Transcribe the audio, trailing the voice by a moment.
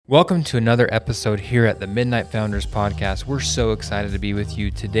Welcome to another episode here at the Midnight Founders Podcast. We're so excited to be with you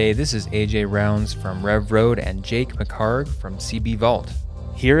today. This is AJ Rounds from Rev Road and Jake McHarg from CB Vault.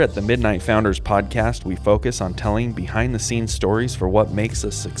 Here at the Midnight Founders Podcast, we focus on telling behind-the-scenes stories for what makes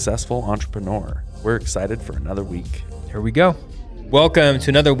a successful entrepreneur. We're excited for another week. Here we go. Welcome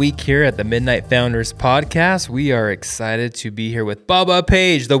to another week here at the Midnight Founders Podcast. We are excited to be here with Bubba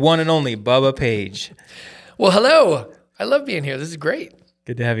Page, the one and only Bubba Page. Well, hello. I love being here. This is great.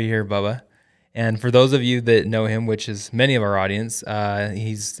 Good to have you here, Bubba. And for those of you that know him, which is many of our audience,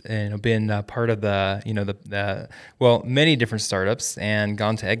 he's been part of many different startups and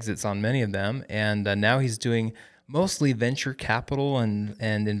gone to exits on many of them. And now he's doing mostly venture capital and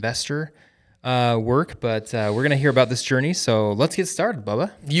investor work. But we're going to hear about this journey. So let's get started,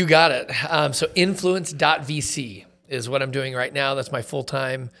 Bubba. You got it. So influence.vc is what I'm doing right now. That's my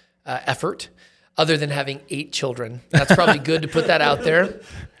full-time effort. Other than having 8 children. That's probably good to put that out there.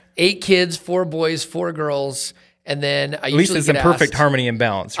 8 kids, 4 boys, 4 girls. And then I usually At least it's in perfect harmony and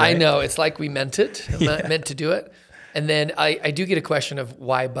balance, right? I know. It's like we meant it. Meant to do it. And then I do get a question of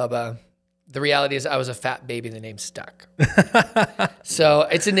why Bubba. The reality is I was a fat baby and the name stuck. So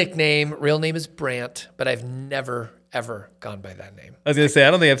it's a nickname. Real name is Brant, but I've never, ever gone by that name. I was going to say, I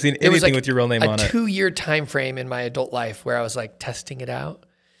don't think I've seen anything with your real name on it. A 2-year time frame in my adult life where I was like testing it out.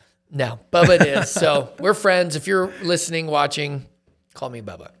 No, Bubba it is. So we're friends. If you're listening, watching, call me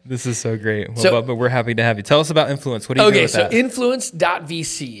Bubba. This is so great. Well, Bubba, we're happy to have you. Tell us about Influence. What do you do with that? Okay, so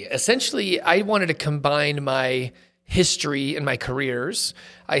influence.vc. Essentially, I wanted to combine my history and my careers.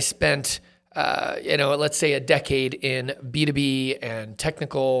 I spent, let's say a decade in B2B and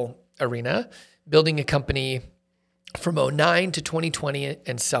technical arena, building a company from 2009 to 2020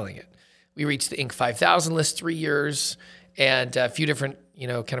 and selling it. We reached the Inc. 5000 list 3 years and a few different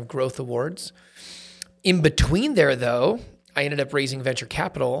kind of growth awards. In between there, though, I ended up raising venture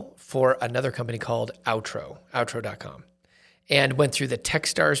capital for another company called Outro.com, and went through the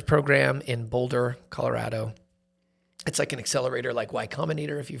Techstars program in Boulder, Colorado. It's like an accelerator like Y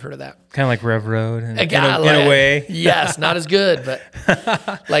Combinator, if you've heard of that. Kind of like Rev Road in a way. Yes, not as good, but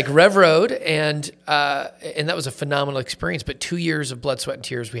like Rev Road. And that was a phenomenal experience, but 2 years of blood, sweat, and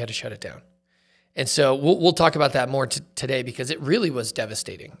tears, we had to shut it down. And so we'll talk about that more today because it really was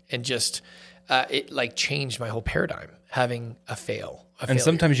devastating and just it like changed my whole paradigm having a failure. And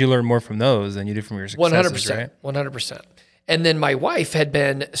sometimes you learn more from those than you do from your successes, 100%, right? 100%. And then my wife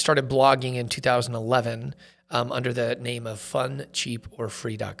started blogging in 2011 under the name of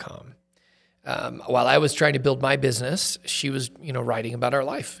funcheaporfree.com. While I was trying to build my business, she was writing about our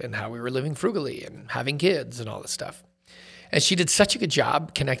life and how we were living frugally and having kids and all this stuff. And she did such a good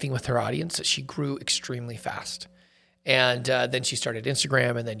job connecting with her audience that she grew extremely fast. And then she started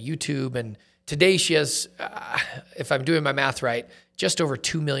Instagram and then YouTube. And today she has, if I'm doing my math right, just over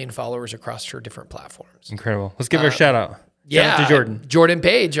 2 million followers across her different platforms. Incredible. Let's give her a shout out. Yeah, shout out to Jordan. Jordan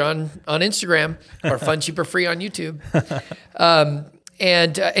Page on Instagram or Fun Cheap or Free on YouTube.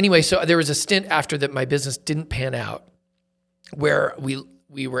 Anyway, so there was a stint after that my business didn't pan out where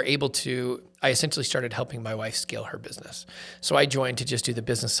we were able to, I essentially started helping my wife scale her business. So I joined to just do the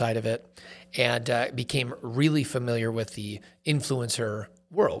business side of it and became really familiar with the influencer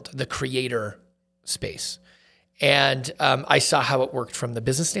world, the creator space. And I saw how it worked from the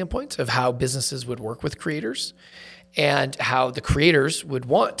business standpoint of how businesses would work with creators and how the creators would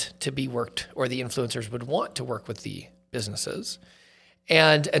want to be worked or the influencers would want to work with the businesses.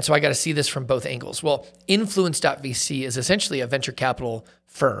 And so I got to see this from both angles. Well, influence.vc is essentially a venture capital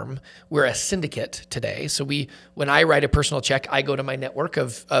firm. We're a syndicate today. So when I write a personal check, I go to my network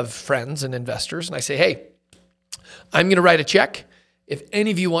of friends and investors and I say, hey, I'm going to write a check. If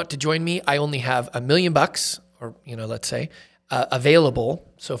any of you want to join me, I only have $1 million or, let's say,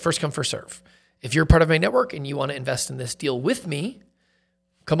 available. So first come, first serve. If you're part of my network and you want to invest in this deal with me,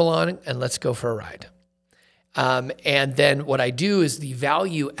 come along and let's go for a ride. And then what I do is the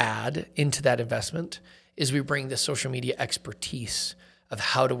value add into that investment is we bring the social media expertise of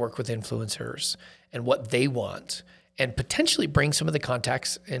how to work with influencers and what they want and potentially bring some of the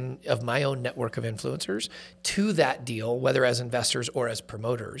contacts of my own network of influencers to that deal, whether as investors or as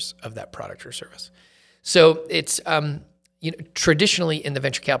promoters of that product or service. So it's, traditionally in the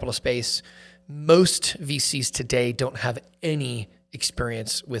venture capital space, most VCs today don't have any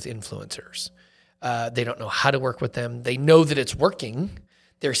experience with influencers. They don't know how to work with them. They know that it's working.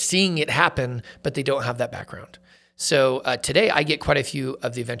 They're seeing it happen, but they don't have that background. So today I get quite a few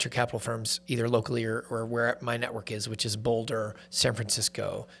of the venture capital firms, either locally or where my network is, which is Boulder, San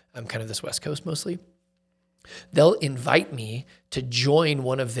Francisco, kind of this West Coast mostly. They'll invite me to join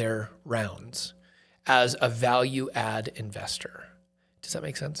one of their rounds as a value add investor Does that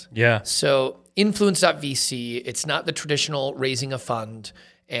make sense? Yeah. So influence.vc, it's not the traditional raising a fund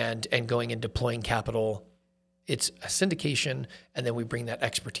and going and deploying capital. It's a syndication, and then we bring that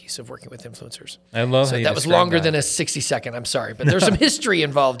expertise of working with influencers. I love So how you that was describe longer that. than a 60-second. I'm sorry, but there's some history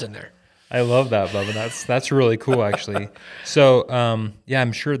involved in there. I love that, Bubba. That's really cool, actually. So, yeah,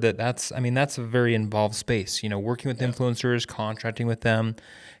 I'm sure that's a very involved space. Working with influencers, contracting with them,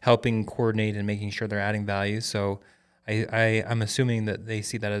 helping coordinate, and making sure they're adding value. So, I'm assuming that they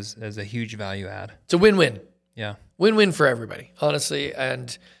see that as a huge value add. It's a win-win. Yeah, Win-win for everybody, honestly,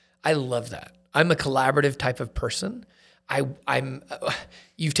 and I love that. I'm a collaborative type of person.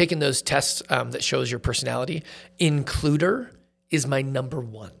 You've taken those tests that shows your personality. Includer is my number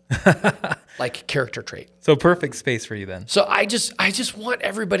one, like character trait. so perfect space for you then. So I just want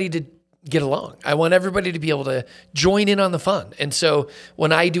everybody to get along. I want everybody to be able to join in on the fun. And so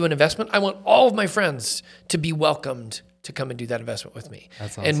when I do an investment, I want all of my friends to be welcomed to come and do that investment with me.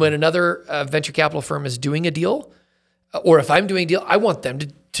 That's awesome. And when another venture capital firm is doing a deal, or if I'm doing a deal, I want them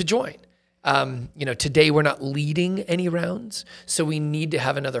to join. Today we're not leading any rounds, so we need to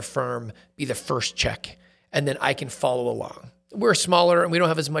have another firm be the first check, and then I can follow along. We're smaller and we don't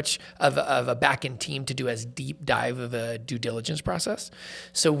have as much of a back-end team to do as deep dive of a due diligence process.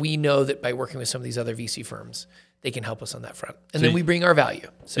 So we know that by working with some of these other VC firms, they can help us on that front. And then we bring our value.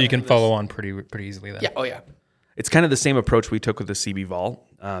 So you can follow on pretty easily then. Yeah. Oh, yeah. It's kind of the same approach we took with the CB Vault.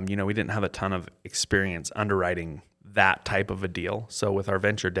 We didn't have a ton of experience underwriting that type of a deal. So with our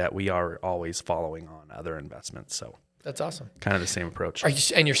venture debt, we are always following on other investments. So That's awesome. kind of the same approach.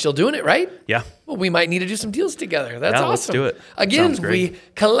 And you're still doing it, right? Yeah. Well, we might need to do some deals together. That's awesome. Let's do it. Again, Sounds great. we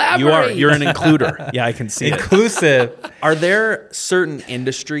collaborate. You're an includer. Yeah, I can see it. Inclusive. Are there certain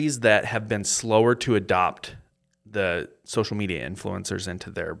industries that have been slower to adopt the social media influencers into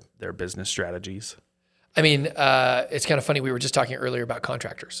their business strategies? I mean, it's kind of funny. We were just talking earlier about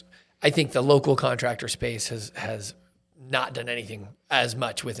contractors. I think the local contractor space has not done anything as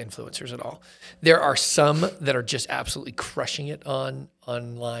much with influencers at all. There are some that are just absolutely crushing it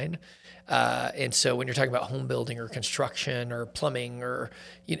online. And so when you're talking about home building or construction or plumbing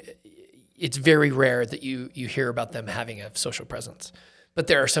it's very rare that you hear about them having a social presence. But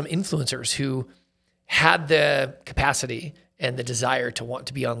there are some influencers who had the capacity and the desire to want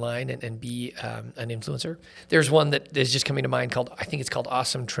to be online and be an influencer. There's one that is just coming to mind I think it's called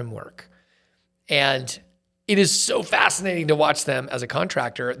Awesome Trim Work. And it is so fascinating to watch them as a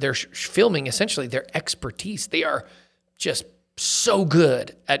contractor. They're filming essentially their expertise. They are just so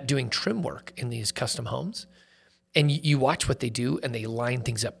good at doing trim work in these custom homes. And you watch what they do and they line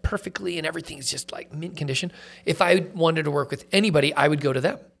things up perfectly and everything's just like mint condition. If I wanted to work with anybody, I would go to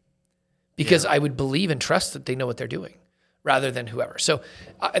them because I would believe and trust that they know what they're doing rather than whoever. So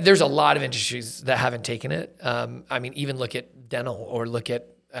there's a lot of industries that haven't taken it. Even look at dental or look at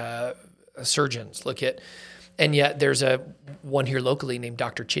surgeons, and yet there's one here locally named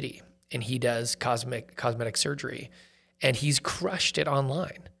Dr. Chitty, and he does cosmetic surgery, and he's crushed it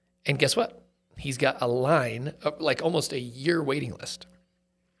online. And guess what? He's got a line of like almost a year waiting list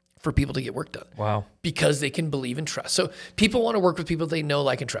for people to get work done. Wow. Because they can believe and trust. So people want to work with people they know,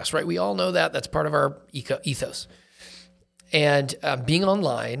 like, and trust, right? We all know that. That's part of our ethos. And being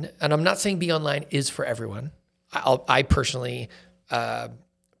online, and I'm not saying being online is for everyone. I personally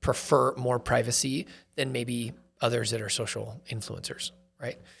prefer more privacy than maybe others that are social influencers,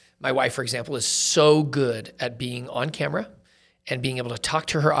 right? My wife, for example, is so good at being on camera and being able to talk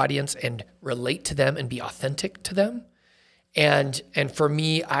to her audience and relate to them and be authentic to them. And for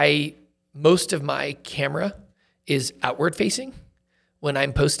me, most of my camera is outward facing. When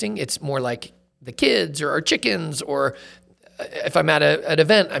I'm posting, it's more like the kids or our chickens, or if I'm at an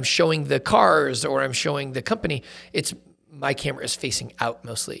event, I'm showing the cars or I'm showing the company. My camera is facing out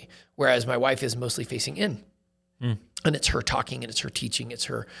mostly, whereas my wife is mostly facing in. And it's her talking and it's her teaching, it's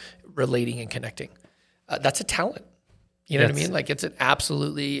her relating and connecting. That's a talent. You know what I mean? Like, it's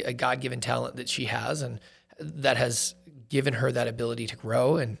absolutely a God-given talent that she has, and that has given her that ability to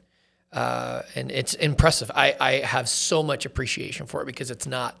grow. And it's impressive. I have so much appreciation for it because that's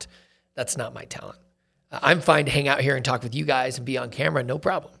not my talent. I'm fine to hang out here and talk with you guys and be on camera, no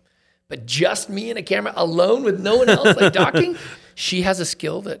problem. But just me and a camera alone with no one else like talking, she has a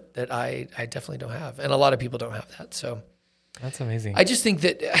skill that I definitely don't have. And a lot of people don't have that. So that's amazing. I just think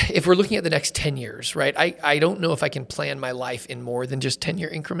that if we're looking at the next 10 years, right, I don't know if I can plan my life in more than just 10-year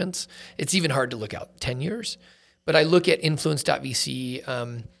increments. It's even hard to look out 10 years. But I look at influence.vc,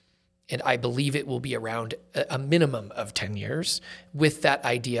 and I believe it will be around a minimum of 10 years, with that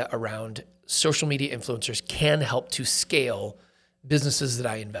idea around social media influencers can help to scale businesses that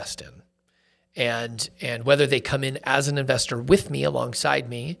I invest in. And whether they come in as an investor with me, alongside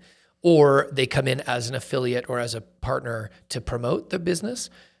me, or they come in as an affiliate or as a partner to promote the business,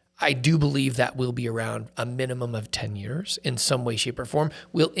 I do believe that will be around a minimum of 10 years in some way, shape, or form.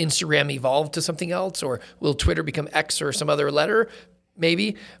 Will Instagram evolve to something else, or will Twitter become X or some other letter?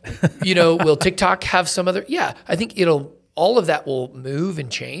 Maybe. Will TikTok have some other? Yeah, I think all of that will move and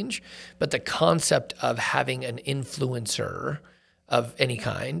change, but the concept of having an influencer of any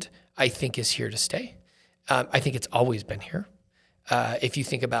kind, I think, is here to stay. I think it's always been here. If you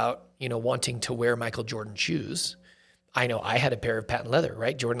think about, wanting to wear Michael Jordan shoes, I know I had a pair of patent leather,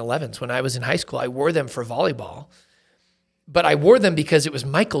 right? Jordan 11s. When I was in high school, I wore them for volleyball, but I wore them because it was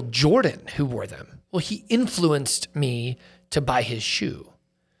Michael Jordan who wore them. Well, he influenced me to buy his shoe.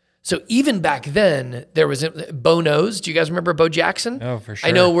 So even back then, there was Bo Knows. Do you guys remember Bo Jackson? Oh, for sure.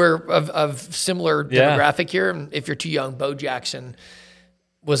 I know we're of similar demographic here. If you're too young, Bo Jackson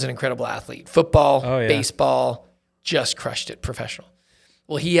was an incredible athlete. Football, baseball, just crushed it, professional.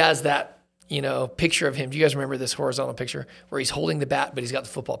 Well, he has that, picture of him. Do you guys remember this horizontal picture where he's holding the bat, but he's got the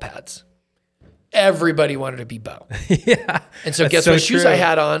football pads? Everybody wanted to be Bo. Yeah. And so guess what shoes I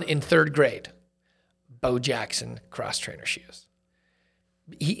had on in third grade? Bo Jackson cross trainer shoes.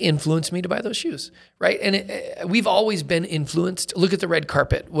 He influenced me to buy those shoes, right? And we've always been influenced. Look at the red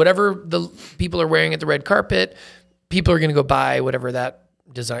carpet. Whatever the people are wearing at the red carpet, people are going to go buy whatever that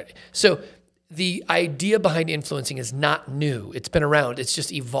design. So the idea behind influencing is not new. It's been around. It's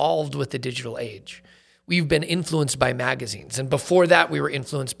just evolved with the digital age. We've been influenced by magazines. And before that, we were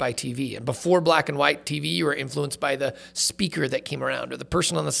influenced by TV. And before black and white TV, you were influenced by the speaker that came around or the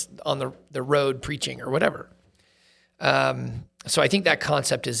person on the road preaching or whatever. So I think that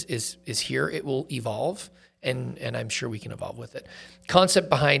concept is here. It will evolve, and I'm sure we can evolve with it. Concept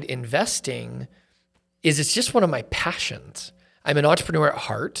behind investing is it's just one of my passions. I'm an entrepreneur at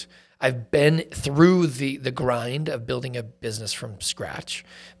heart. I've been through the grind of building a business from scratch,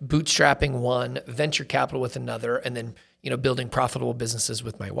 bootstrapping one, venture capital with another, and then building profitable businesses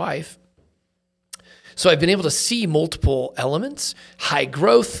with my wife. So I've been able to see multiple elements: high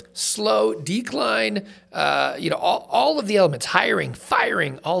growth, slow decline, all of the elements, hiring,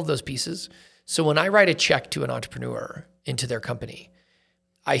 firing, all of those pieces. So when I write a check to an entrepreneur into their company,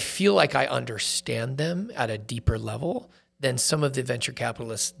 I feel like I understand them at a deeper level than some of the venture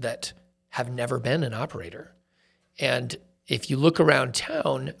capitalists that have never been an operator. And if you look around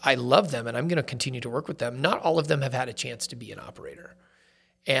town, I love them and I'm going to continue to work with them. Not all of them have had a chance to be an operator.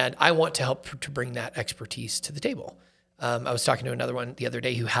 And I want to help to bring that expertise to the table. I was talking to another one the other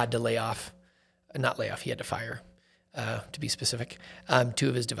day who had to he had to fire, to be specific, 2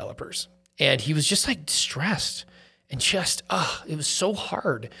 of his developers. And he was just like stressed and it was so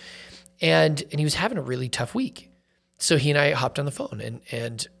hard. And he was having a really tough week. So he and I hopped on the phone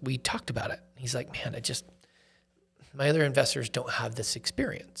and we talked about it. He's like, man, my other investors don't have this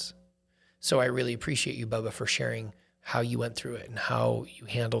experience. So I really appreciate you, Bubba, for sharing how you went through it and how you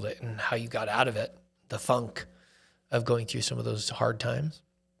handled it and how you got out of it, the funk of going through some of those hard times.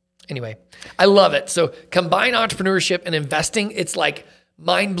 Anyway, I love it. So combine entrepreneurship and investing. It's like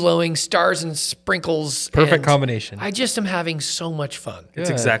mind-blowing, stars and sprinkles. Perfect combination. I just am having so much fun.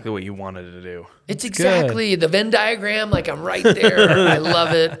 It's exactly what you wanted to do. It's exactly the Venn diagram. Like I'm right there. I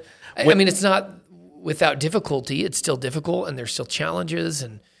love it. I mean, it's not without difficulty. It's still difficult and there's still challenges.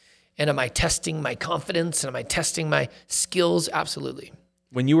 And am I testing my confidence? And am I testing my skills? Absolutely.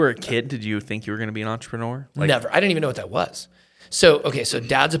 When you were a kid, did you think you were going to be an entrepreneur? Never. I didn't even know what that was. So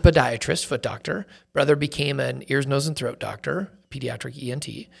dad's a podiatrist, foot doctor. Brother became an ears, nose, and throat doctor, pediatric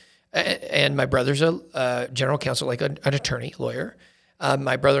ENT. And my brother's a general counsel, like an attorney, lawyer.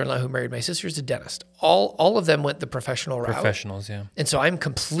 My brother-in-law who married my sister is a dentist. All of them went the professional route. Professionals, yeah. And so I'm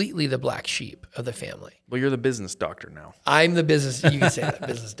completely the black sheep of the family. Well, you're the business doctor now. I'm the business, you can say that,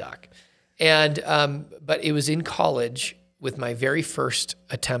 business doc. And, but it was in college with my very first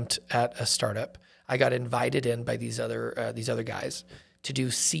attempt at a startup. I got invited in by these other guys to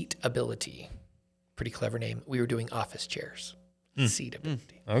do seat ability. Pretty clever name. We were doing office chairs. Seat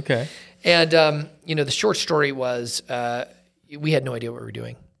ability. Okay. And, the short story was, we had no idea what we were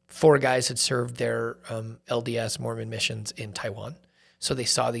doing. 4 guys had served their LDS Mormon missions in Taiwan. So they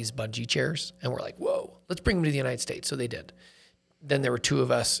saw these bungee chairs and were like, whoa, let's bring them to the United States. So they did. Then there were 2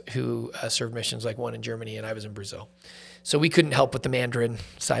 of us who served missions, like one in Germany and I was in Brazil. So we couldn't help with the Mandarin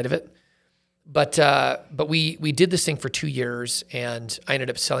side of it. But we did this thing for 2 years and I ended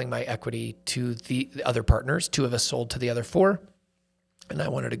up selling my equity to the other partners. 2 of us sold to the other 4. And I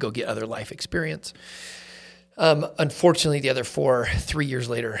wanted to go get other life experience. Unfortunately, the other 4, 3 years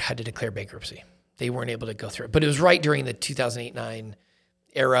later, had to declare bankruptcy. They weren't able to go through it. But it was right during the 2008-9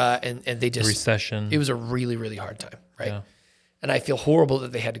 era, and they just recession. It was a really, really hard time, right? Yeah. And I feel horrible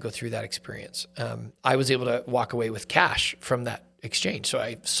that they had to go through that experience. I was able to walk away with cash from that exchange, so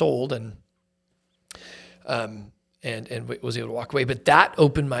I sold and was able to walk away. But that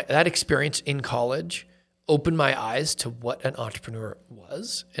that experience in college opened my eyes to what an entrepreneur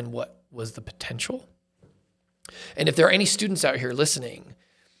was and what was the potential. And if there are any students out here listening,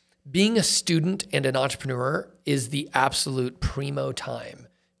 being a student and an entrepreneur is the absolute primo time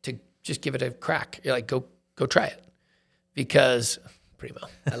to just give it a crack. You're like, go try it, because primo,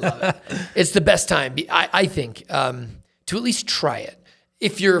 I love it. It's the best time, I think, to at least try it.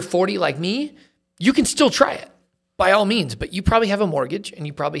 If you're 40 like me, you can still try it by all means, but you probably have a mortgage and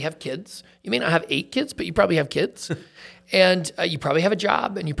you probably have kids. You may not have 8 kids, but you probably have kids. And you probably have a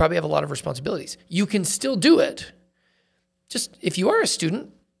job and you probably have a lot of responsibilities. You can still do it. Just if you are a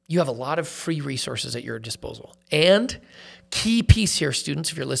student, you have a lot of free resources at your disposal. And key piece here, students,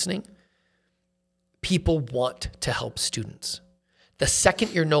 if you're listening, people want to help students. The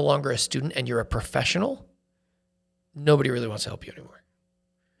second you're no longer a student and you're a professional, nobody really wants to help you anymore.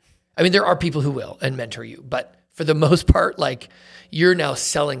 I mean, there are people who will and mentor you, but for the most part, like, you're now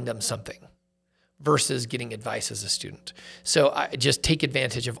selling them something versus getting advice as a student. So I just take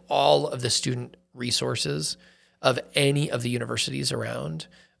advantage of all of the student resources of any of the universities around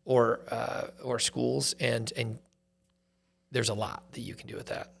or schools, and there's a lot that you can do with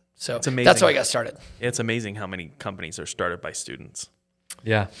that. So that's how I got started. It's amazing how many companies are started by students.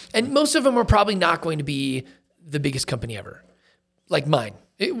 Yeah. And most of them are probably not going to be the biggest company ever. Like mine.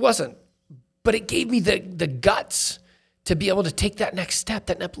 It wasn't. But it gave me the guts to be able to take that next step,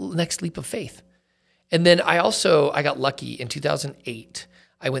 that next leap of faith. And then I got lucky in 2008.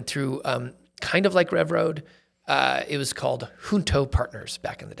 I went through kind of like Rev Road. It was called Junto Partners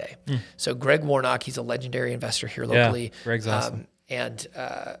back in the day. So Greg Warnock, he's a legendary investor here locally. Yeah, Greg's awesome. And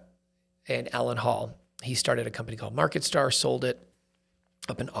Alan Hall, he started a company called MarketStar, sold it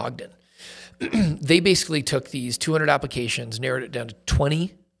up in Ogden. They basically took these 200 applications, narrowed it down to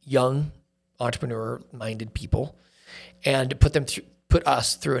 20 young entrepreneur-minded people, and put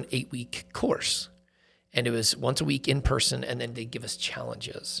us through an 8-week course. And it was once a week in person, and then they give us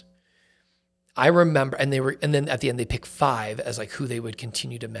challenges. I remember, and then at the end they pick 5 as like who they would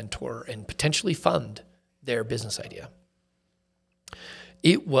continue to mentor and potentially fund their business idea.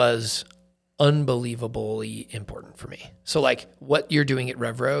 It was unbelievably important for me. So like what you're doing at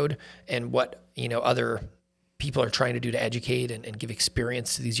Rev Road and what other people are trying to do to educate and give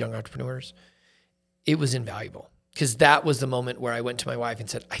experience to these young entrepreneurs, it was invaluable, because that was the moment where I went to my wife and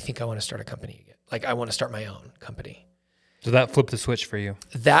said, I think I want to start a company again. Like, I want to start my own company. So that flipped the switch for you.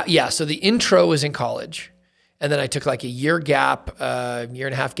 So the intro was in college, and then I took like a year and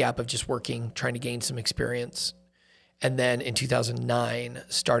a half gap of just working, trying to gain some experience. And then in 2009,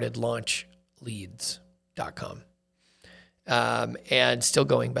 started launchleads.com. And still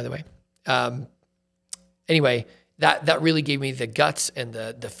going, by the way. Anyway, that really gave me the guts and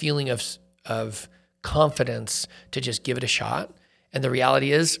the feeling of confidence to just give it a shot. And the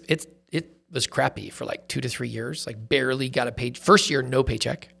reality is it was crappy for like 2 to 3 years, like barely got a pay. First year, no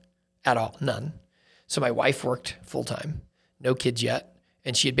paycheck at all, none. So my wife worked full time, no kids yet.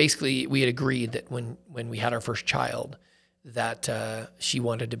 And we had agreed that when we had our first child, that she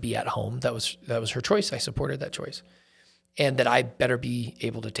wanted to be at home. That was her choice. I supported that choice. And that I better be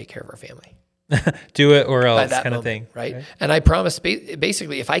able to take care of our family. Do it or else kind moment, of thing. Right? And I promised,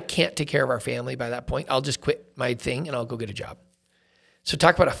 basically, if I can't take care of our family by that point, I'll just quit my thing and I'll go get a job. So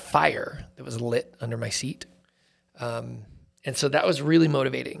talk about a fire that was lit under my seat. And so that was really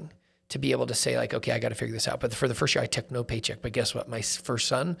motivating to be able to say like, okay, I got to figure this out. But for the first year, I took no paycheck. But guess what? My first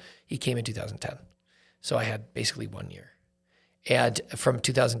son, he came in 2010. So I had basically 1 year. And from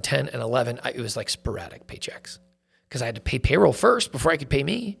 2010 and 11, it was like sporadic paychecks, because I had to pay payroll first before I could pay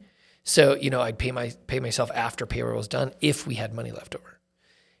me. So, I'd pay myself after payroll was done if we had money left over.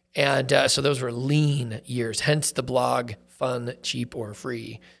 And so those were lean years, hence the blog, fun, cheap, or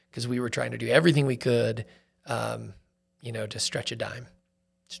free, because we were trying to do everything we could, to stretch a dime,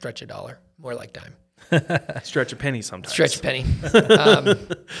 stretch a dollar, more like dime. Stretch a penny sometimes. Stretch a penny.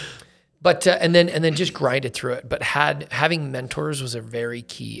 But and then just grinded through it. But having mentors was a very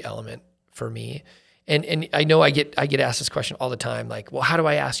key element for me. And I know I get asked this question all the time, like, well, how do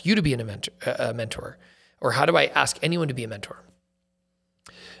I ask you to be a mentor? Or how do I ask anyone to be a mentor?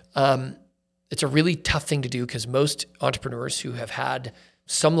 It's a really tough thing to do, because most entrepreneurs who have had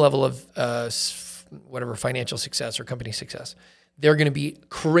some level of financial success or company success, they're going to be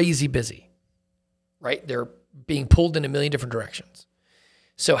crazy busy, right? They're being pulled in a million different directions.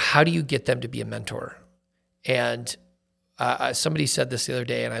 So how do you get them to be a mentor? And somebody said this the other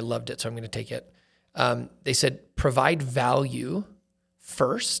day and I loved it, so I'm going to take it. They said, provide value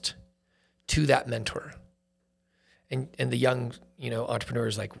first to that mentor. And the young, entrepreneur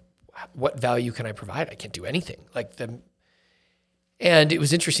is like, what value can I provide? I can't do anything. And it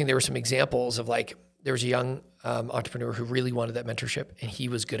was interesting. There were some examples of there was a young entrepreneur who really wanted that mentorship, and he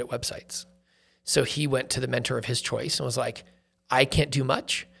was good at websites. So he went to the mentor of his choice and was like, I can't do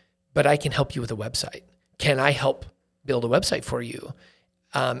much, but I can help you with a website. Can I help build a website for you?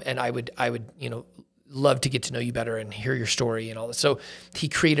 And I would, love to get to know you better and hear your story and all this. So he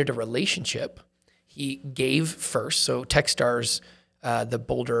created a relationship. He gave first. So Techstars, the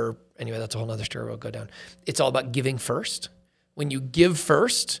Boulder, anyway, that's a whole nother story we'll go down. It's all about giving first. When you give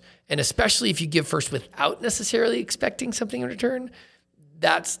first, and especially if you give first without necessarily expecting something in return,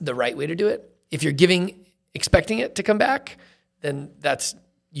 that's the right way to do it. If you're giving, expecting it to come back, then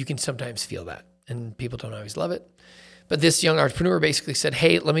you can sometimes feel that, and people don't always love it. But this young entrepreneur basically said,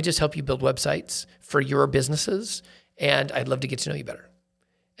 hey, let me just help you build websites for your businesses, and I'd love to get to know you better.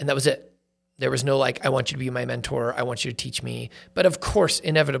 And that was it. There was no I want you to be my mentor. I want you to teach me. But of course,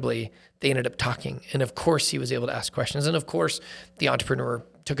 inevitably, they ended up talking. And of course, he was able to ask questions. And of course, the entrepreneur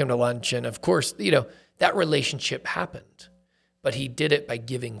took him to lunch. And of course, that relationship happened. But he did it by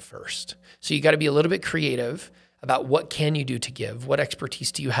giving first. So you got to be a little bit creative about what can you do to give? What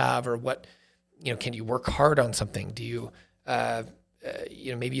expertise do you have? Or what, can you work hard on something? Do you,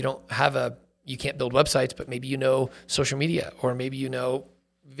 maybe you don't have you can't build websites, but maybe social media, or maybe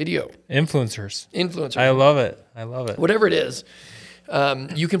video. Influencers. Influencers. I love it. Whatever it is,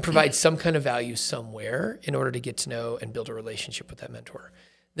 you can provide some kind of value somewhere in order to get to know and build a relationship with that mentor.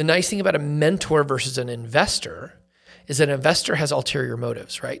 The nice thing about a mentor versus an investor is that an investor has ulterior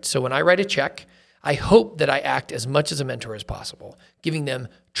motives, right? So when I write a check, I hope that I act as much as a mentor as possible, giving them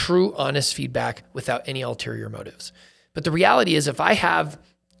true, honest feedback without any ulterior motives. But the reality is, if I have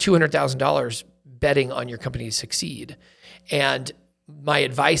 $200,000 betting on your company to succeed, and my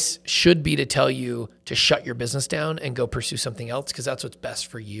advice should be to tell you to shut your business down and go pursue something else because that's what's best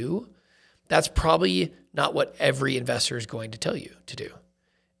for you, that's probably not what every investor is going to tell you to do,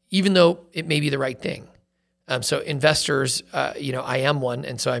 even though it may be the right thing. So investors, I am one,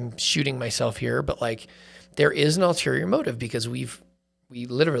 and so I'm shooting myself here, but there is an ulterior motive because we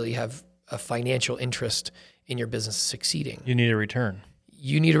literally have a financial interest in your business succeeding. You need a return.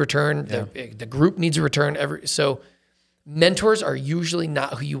 You need a return. Yeah. The group needs a return. So mentors are usually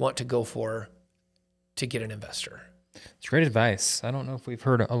not who you want to go for to get an investor. It's great advice. I don't know if we've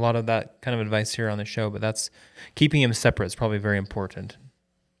heard a lot of that kind of advice here on the show, but that's keeping them separate is probably very important.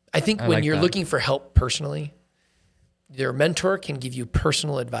 I think when you're looking for help personally, your mentor can give you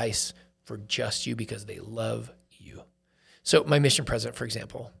personal advice for just you because they love you. So my mission president, for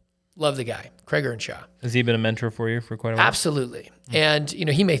example, love the guy, Craig Earnshaw. Has he been a mentor for you for quite a while? Absolutely. And,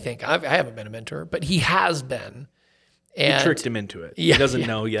 he may think, I haven't been a mentor, but he has been. And you tricked him into it. He doesn't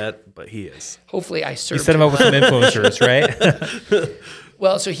know yet, but he is. Hopefully I served You set him up with some influencers, right?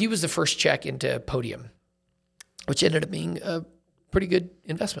 Well, so he was the first check into Podium, which ended up being a pretty good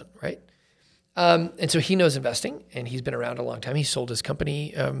investment, right? And so he knows investing, and he's been around a long time. He sold his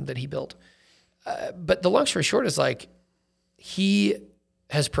company that he built. But the long story short is he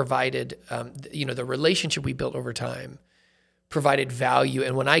has provided, the relationship we built over time provided value.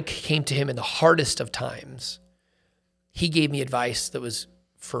 And when I came to him in the hardest of times, he gave me advice that was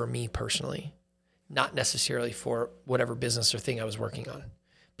for me personally, not necessarily for whatever business or thing I was working on,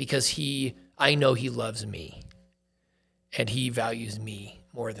 because I know he loves me and he values me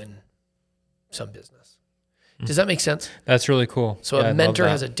more than some business. Does that make sense? That's really cool. So a mentor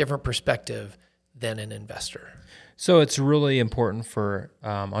has a different perspective than an investor. So it's really important for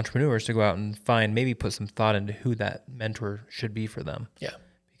entrepreneurs to go out and maybe put some thought into who that mentor should be for them. Yeah.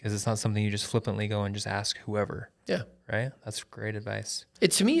 Because it's not something you just flippantly go and just ask whoever. Yeah. Right? That's great advice.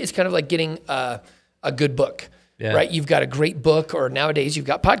 To me, it's kind of like getting a good book, yeah. Right? You've got a great book, or nowadays you've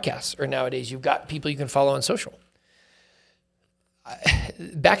got podcasts, or nowadays you've got people you can follow on social.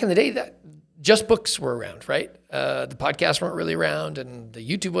 Back in the day, just books were around, right? The podcasts weren't really around, and the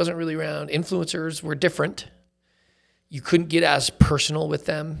YouTube wasn't really around. Influencers were different. You couldn't get as personal with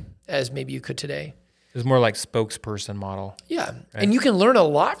them as maybe you could today. It was more like spokesperson model. Yeah. Right? And you can learn a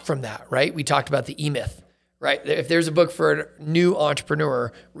lot from that, right? We talked about the E-Myth, right? If there's a book for a new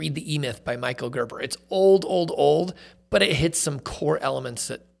entrepreneur, read the E-Myth by Michael Gerber. It's old, but it hits some core elements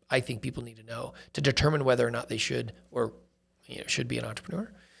that I think people need to know to determine whether or not they should be an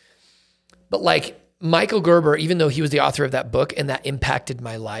entrepreneur. But Michael Gerber, even though he was the author of that book and that impacted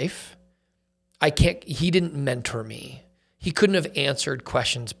my life, he didn't mentor me. He couldn't have answered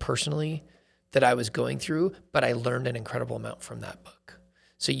questions personally that I was going through, but I learned an incredible amount from that book.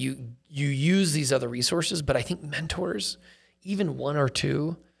 So you use these other resources, but I think mentors, even one or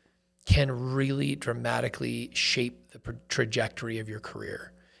two, can really dramatically shape the trajectory of your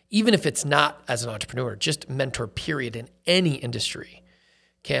career. Even if it's not as an entrepreneur, just mentor period in any industry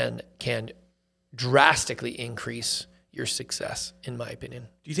can drastically increase your success, in my opinion.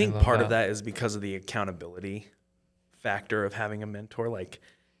 Do you think part of that is because of the accountability factor of having a mentor? Like,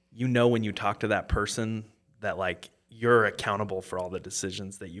 when you talk to that person that like you're accountable for all the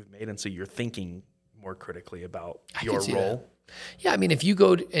decisions that you've made. And so you're thinking more critically about your role. Yeah. I mean, if you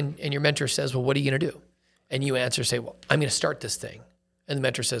go and your mentor says, well, what are you going to do? And you answer, say, well, I'm going to start this thing. And the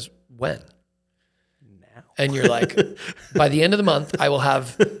mentor says, when? Now. And you're like, by the end of the month, I will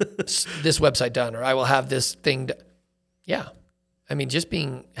have this website done, or I will have this thing done. Yeah. I mean, just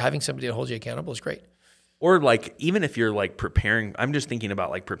having somebody to hold you accountable is great. Or like, even if you're like preparing, I'm just thinking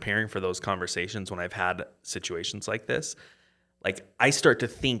about like preparing for those conversations when I've had situations like this. Like, I start to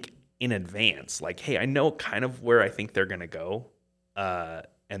think in advance, like, hey, I know kind of where I think they're going to go.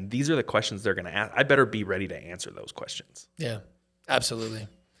 And these are the questions they're going to ask. I better be ready to answer those questions. Yeah, absolutely.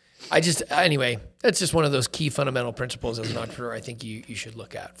 Anyway, that's just one of those key fundamental principles as an entrepreneur I think you should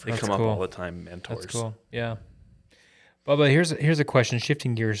look at. They come up all the time, mentors. That's cool. Yeah. Bubba, here's a question,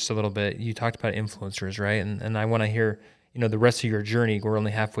 shifting gears just a little bit. You talked about influencers, right? And I want to hear, the rest of your journey. We're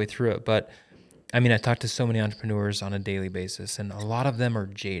only halfway through it. But I mean, I talk to so many entrepreneurs on a daily basis, and a lot of them are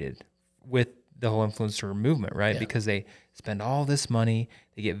jaded with the whole influencer movement, right? Yeah. Because they spend all this money,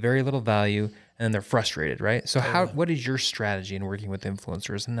 they get very little value, and then they're frustrated, right? So what is your strategy in working with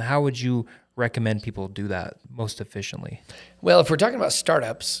influencers, and how would you recommend people do that most efficiently? Well, if we're talking about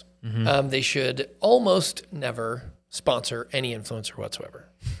startups, they should almost never sponsor any influencer whatsoever.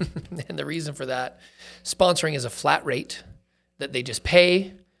 And the reason for that, sponsoring is a flat rate that they just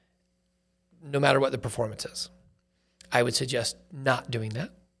pay no matter what the performance is. I would suggest not doing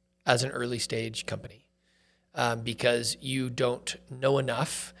that as an early stage company because you don't know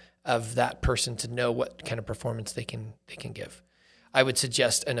enough of that person to know what kind of performance they can give. I would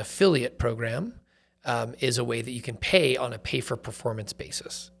suggest an affiliate program is a way that you can pay on a pay for performance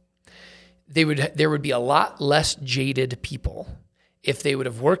basis. There would be a lot less jaded people if they would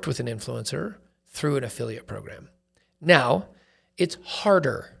have worked with an influencer through an affiliate program. Now, it's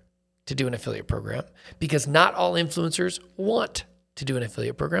harder to do an affiliate program because not all influencers want to do an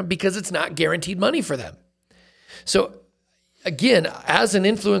affiliate program because it's not guaranteed money for them. So again, as an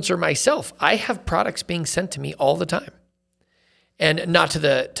influencer myself, I have products being sent to me all the time. And not to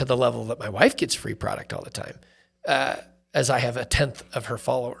the level that my wife gets free product all the time, as I have 1/10 of her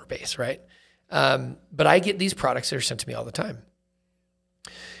follower base, right? But I get these products that are sent to me all the time.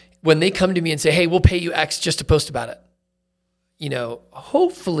 When they come to me and say, hey, we'll pay you X just to post about it.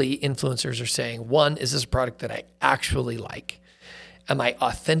 Hopefully influencers are saying, one, is this a product that I actually like? Am I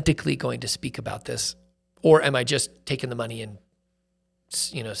authentically going to speak about this? Or am I just taking the money and,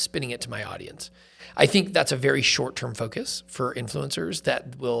 spinning it to my audience? I think that's a very short-term focus for influencers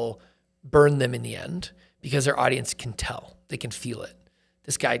that will burn them in the end because their audience can tell, they can feel it.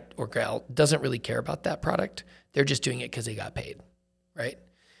 This guy or gal doesn't really care about that product. They're just doing it because they got paid, right?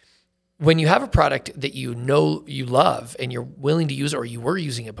 When you have a product that you know you love and you're willing to use it or you were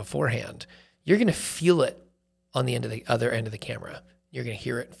using it beforehand, you're going to feel it on the other end of the camera. You're going to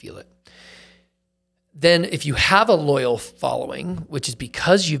hear it and feel it. Then if you have a loyal following, which is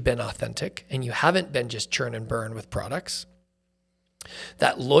because you've been authentic and you haven't been just churn and burn with products,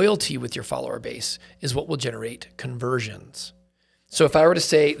 that loyalty with your follower base is what will generate conversions. So if I were to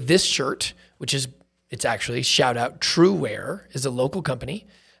say this shirt, it's actually shout out True Wear is a local company.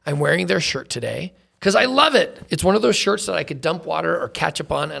 I'm wearing their shirt today because I love it. It's one of those shirts that I could dump water or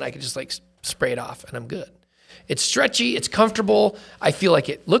ketchup on and I could just like spray it off and I'm good. It's stretchy, it's comfortable. I feel like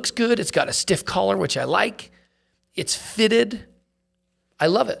it looks good. It's got a stiff collar, which I like. It's fitted. I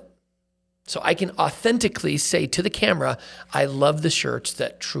love it. So I can authentically say to the camera, I love the shirts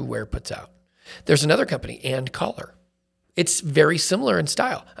that True Wear puts out. There's another company, And Collar. It's very similar in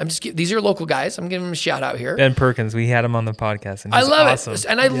style. These are local guys. I'm giving them a shout out here. Ben Perkins, we had him on the podcast. And I love awesome. it.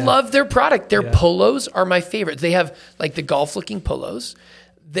 And I love their product. Their polos are my favorite. They have like the golf looking polos.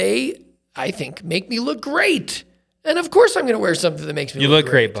 They, I think, make me look great. And of course I'm going to wear something that makes me look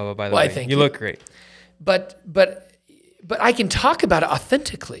great. You look great, Bubba, by the way. Thank you look great. But I can talk about it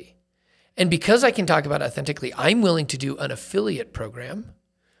authentically. And because I can talk about it authentically, I'm willing to do an affiliate program,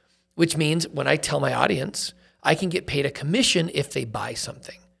 which means when I tell my audience, I can get paid a commission if they buy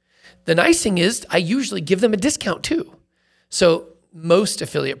something. The nice thing is I usually give them a discount too. So most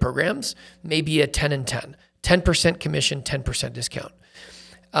affiliate programs may be a 10 and 10, 10% commission, 10% discount.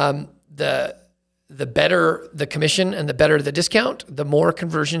 the better the commission and the better the discount, the more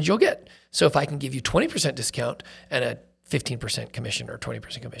conversions you'll get. So if I can give you 20% discount and a 15% commission or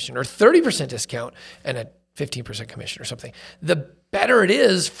 20% commission or 30% discount and a 15% commission or something, the better it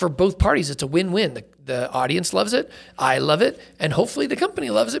is for both parties. It's a win-win. The audience loves it, I love it, and hopefully the company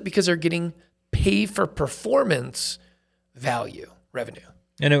loves it because they're getting pay for performance revenue.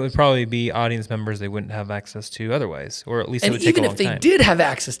 And it would probably be audience members they wouldn't have access to otherwise, or at least it And would take a even long if they time. did have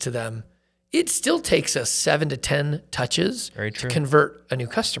access to them, it still takes us 7 to 10 touches Very to true. convert a new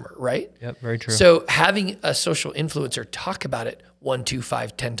customer, right? Yep, very true. So having a social influencer talk about it 1, 2,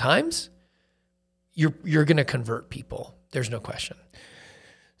 5, 10 times, you're going to convert people. There's no question.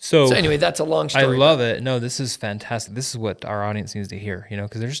 So anyway, that's a long story. I love it. No, this is fantastic. This is what our audience needs to hear,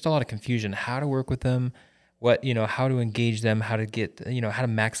 because there's just a lot of confusion, how to work with them, how to engage them, how to get, how to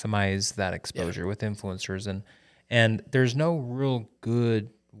maximize that exposure with influencers. And there's no real good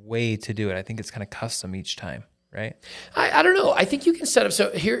way to do it. I think it's kind of custom each time, right? I don't know. I think you can set up.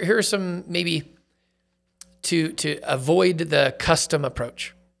 So here are some maybe to avoid the custom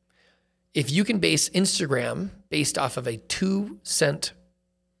approach. If you can base Instagram based off of a 2 cent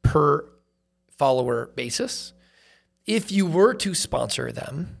per follower basis, if you were to sponsor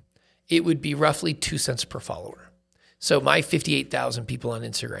them, it would be roughly 2 cents per follower. So my 58,000 people on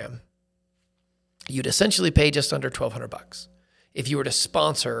Instagram, you'd essentially pay just under $1,200 if you were to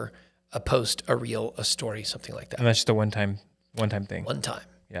sponsor a post, a reel, a story, something like that. And that's just a one-time thing. One time.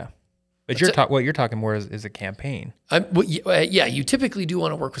 Yeah. But what you're talking more is a campaign. Yeah, you typically do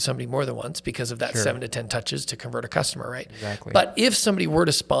want to work with somebody more than once because of that Sure. 7 to 10 touches to convert a customer, right? Exactly. But if somebody were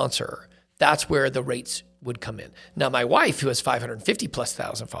to sponsor, that's where the rates would come in. Now, my wife, who has 550 plus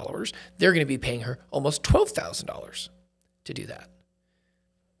thousand followers, they're going to be paying her almost $12,000 to do that.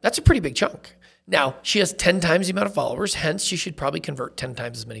 That's a pretty big chunk. Now, she has 10 times the amount of followers, hence she should probably convert 10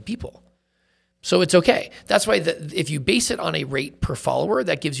 times as many people. So it's okay. That's why if you base it on a rate per follower,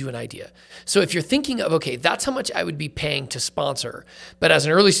 that gives you an idea. So if you're thinking of, okay, that's how much I would be paying to sponsor, but as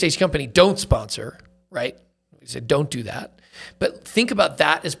an early stage company, don't sponsor, right? We said don't do that. But think about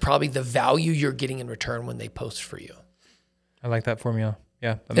that as probably the value you're getting in return when they post for you. I like that formula.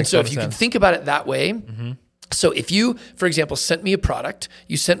 Yeah. That And makes so a lot if of you can sense. think about it that way, so if you, for example, sent me a product,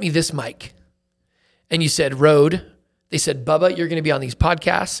 you sent me this mic, and you said, Rode, they said, Bubba, you're going to be on these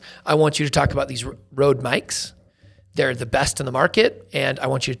podcasts. I want you to talk about these Rode mics. They're the best in the market, and I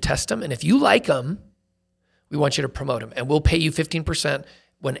want you to test them. And if you like them, we want you to promote them. And we'll pay you 15%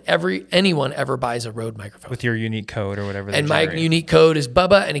 whenever anyone ever buys a Rode microphone. With your unique code or whatever. And my unique code is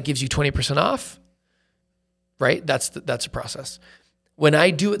Bubba, and it gives you 20% off, right? That's the process. When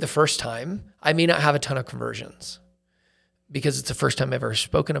I do it the first time, I may not have a ton of conversions because it's the first time I've ever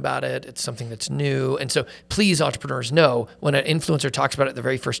spoken about it. It's something that's new. And so please, entrepreneurs, know when an influencer talks about it the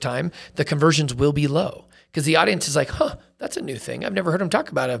very first time, the conversions will be low because the audience is like, that's a new thing. I've never heard him talk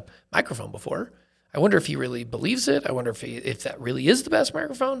about a microphone before. I wonder if he really believes it. I wonder if that really is the best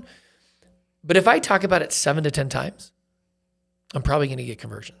microphone. But if I talk about it 7 to 10 times, I'm probably going to get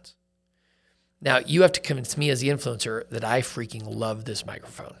conversions. Now, you have to convince me as the influencer that I freaking love this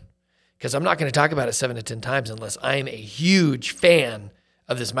microphone because I'm not going to talk about it 7 to 10 times unless I'm a huge fan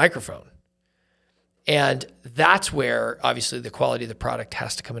of this microphone. And that's where, obviously, the quality of the product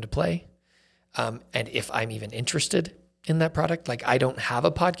has to come into play. And if I'm even interested in that product, like I don't have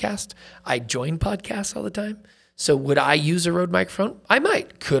a podcast, I join podcasts all the time. So would I use a Rode microphone? I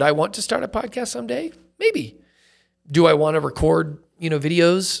might. Could I want to start a podcast someday? Maybe. Do I want to record,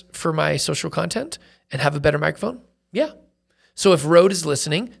 videos for my social content and have a better microphone? Yeah. So if Rode is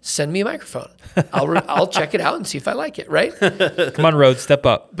listening, send me a microphone. I'll check it out and see if I like it, right? Come on, Rode, step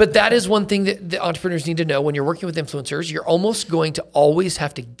up. But that is one thing that the entrepreneurs need to know. When you're working with influencers, you're almost going to always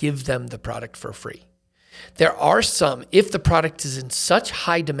have to give them the product for free. There are some, if the product is in such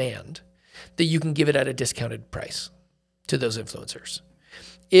high demand, that you can give it at a discounted price to those influencers.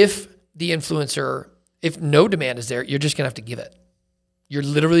 If no demand is there, you're just going to have to give it. You're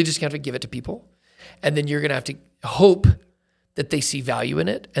literally just going to have to give it to people. And then you're going to have to hope that they see value in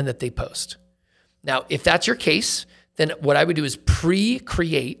it and that they post. Now, if that's your case, then what I would do is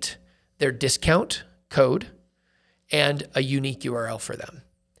pre-create their discount code and a unique URL for them.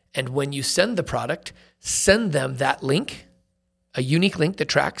 And when you send the product, send them that link, a unique link that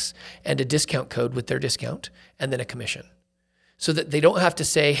tracks, and a discount code with their discount, and then a commission. So that they don't have to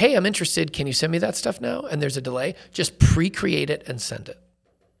say, hey, I'm interested. Can you send me that stuff now? And there's a delay. Just pre-create it and send it.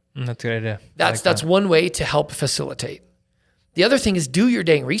 That's a good idea. That's one way to help facilitate. The other thing is do your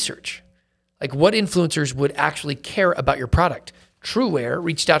dang research. Like what influencers would actually care about your product? TrueWear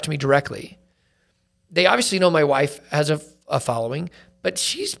reached out to me directly. They obviously know my wife has a following. but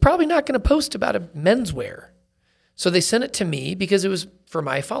she's probably not going to post about a menswear. So they sent it to me because it was for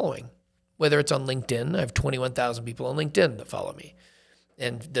my following. Whether it's on LinkedIn, I have 21,000 people on LinkedIn that follow me,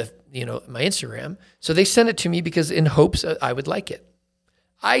 and my Instagram. So they sent it to me because in hopes I would like it.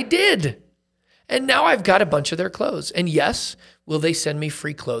 I did. And now I've got a bunch of their clothes. And yes, will they send me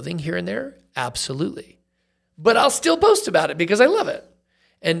free clothing here and there? Absolutely. But I'll still post about it because I love it.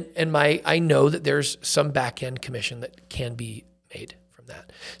 And I know that there's some back-end commission that can be made from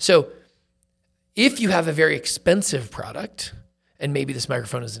that. So if you have a very expensive product, and maybe this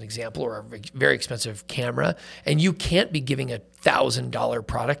microphone is an example, or a very expensive camera, and you can't be giving $1,000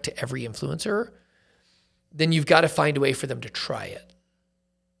 product to every influencer, then you've got to find a way for them to try it,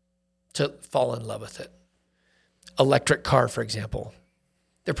 to fall in love with it. Electric car, for example.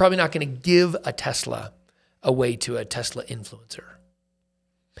 They're probably not going to give a Tesla away to a Tesla influencer.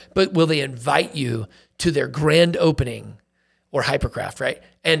 But will they invite you to their grand opening or hypercraft, right?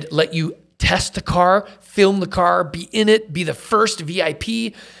 And let you test the car, film the car, be in it, be the first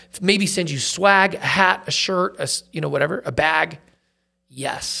VIP, maybe send you swag, a hat, a shirt, whatever, a bag.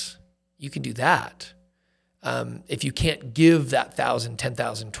 Yes, you can do that. If you can't give that $1,000,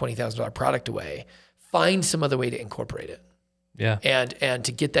 $10,000, $20,000 product away, find some other way to incorporate it. Yeah. And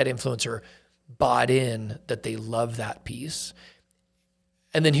to get that influencer bought in that they love that piece.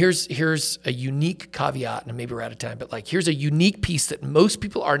 And then here's a unique caveat, and maybe we're out of time, but here's a unique piece that most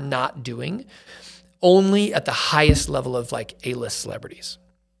people are not doing, only at the highest level of A-list celebrities,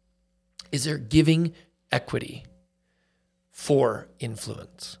 is they're giving equity for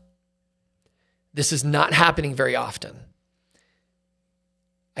influence. This is not happening very often.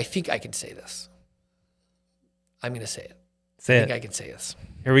 I think I can say this. I'm going to say it. Say I think it. I can say this.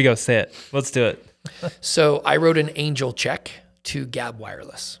 Here we go. Say it. Let's do it. So I wrote an angel check to Gab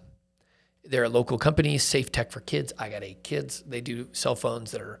Wireless. They're a local company, safe tech for kids. I got 8 kids. They do cell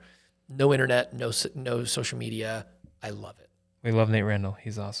phones that are no internet, no social media. I love it. We love Nate Randall.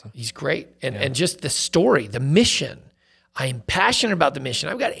 He's awesome. He's great. And just the story, the mission. I am passionate about the mission.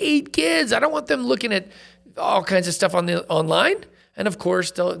 I've got 8 kids. I don't want them looking at all kinds of stuff online. And of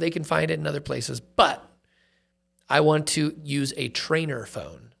course, they can find it in other places. But I want to use a trainer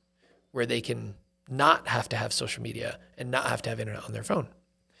phone where they can not have to have social media and not have to have internet on their phone.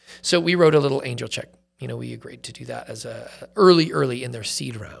 So we wrote a little angel check. We agreed to do that as a early in their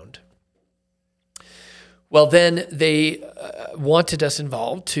seed round. Well, then they wanted us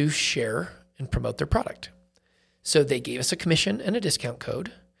involved to share and promote their product. So they gave us a commission and a discount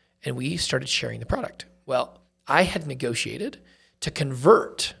code, and we started sharing the product. Well, I had negotiated to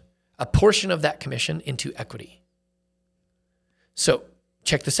convert a portion of that commission into equity. So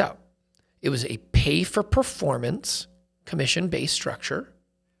check this out. It was a pay-for-performance commission-based structure.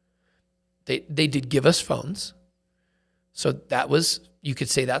 They did give us phones. So that was, you could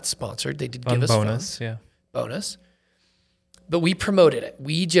say that's sponsored. They did give us bonus, phones. yeah. Bonus. But we promoted it.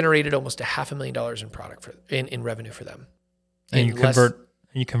 We generated almost $500,000 in product in revenue for them. And you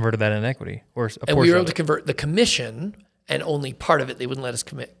converted that in equity, or a portion and we were able of to it. convert the commission and only part of it. They wouldn't let us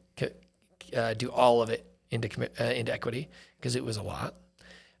do all of it into equity because it was a lot.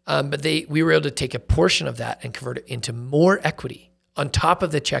 But we were able to take a portion of that and convert it into more equity on top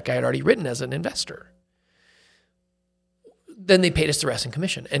of the check I had already written as an investor. Then they paid us the rest in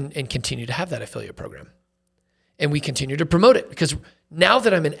commission and continue to have that affiliate program. And we continue to promote it because now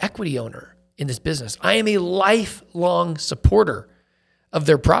that I'm an equity owner in this business, I am a lifelong supporter of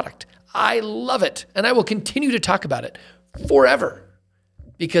their product. I love it. And I will continue to talk about it forever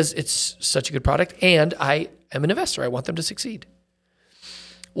because it's such a good product. And I am an investor. I want them to succeed.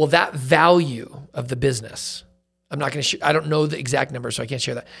 Well, that value of the business, I'm not going to I don't know the exact number, so I can't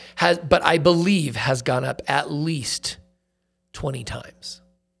share that, but I believe has gone up at least 20 times.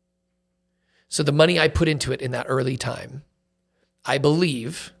 So the money I put into it in that early time, I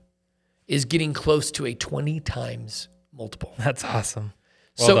believe, is getting close to a 20 times multiple. That's awesome.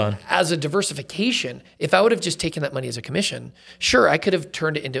 Well done. As a diversification, if I would have just taken that money as a commission, sure, I could have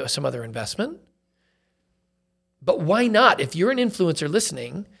turned it into some other investment. But why not? If you're an influencer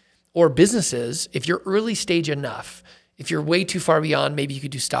listening, or businesses, if you're early stage enough, if you're way too far beyond, maybe you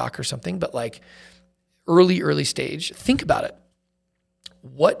could do stock or something, but early stage, think about it.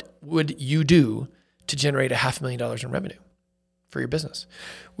 What would you do to generate $500,000 in revenue for your business?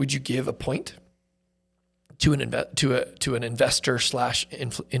 Would you give a point to an investor /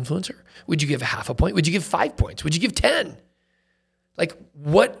 influencer? Would you give half a point? Would you give 5 points? Would you give 10?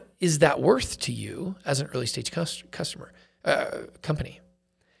 What is that worth to you as an early stage company?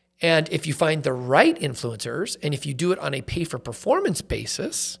 And if you find the right influencers, and if you do it on a pay for performance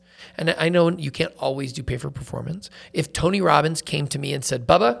basis, and I know you can't always do pay for performance. If Tony Robbins came to me and said,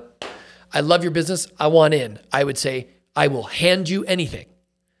 Bubba, I love your business, I want in, I would say, I will hand you anything.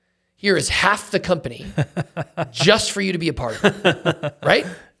 Here is half the company just for you to be a part of it, right?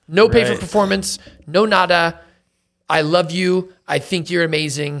 No pay for performance, no nada. I love you. I think you're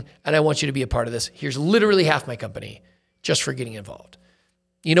amazing. And I want you to be a part of this. Here's literally half my company just for getting involved.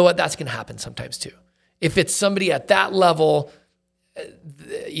 You know what? That's going to happen sometimes too. If it's somebody at that level,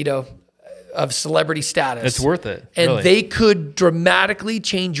 of celebrity status. It's worth it. And really. they could dramatically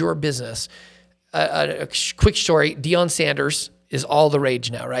change your business. A quick story, Deion Sanders is all the rage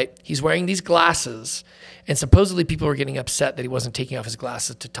now, right? He's wearing these glasses, and supposedly people were getting upset that he wasn't taking off his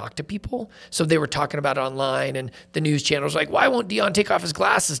glasses to talk to people. So they were talking about it online, and the news channels were like, why won't Deion take off his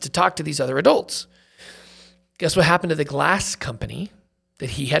glasses to talk to these other adults? Guess what happened to the glass company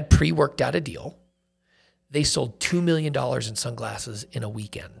that he had pre-worked out a deal? They sold $2 million in sunglasses in a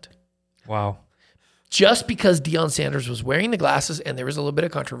weekend. Wow. Just because Deion Sanders was wearing the glasses, and there was a little bit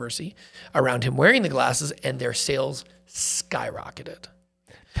of controversy around him wearing the glasses, and their sales skyrocketed.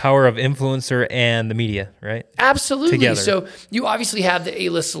 Power of influencer and the media, right? Absolutely. Together. So you obviously have the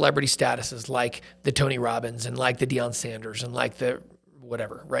A-list celebrity statuses like the Tony Robbins and like the Deion Sanders and like the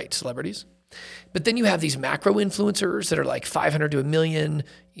whatever, right, celebrities. But then you have these macro influencers that are like 500 to a million,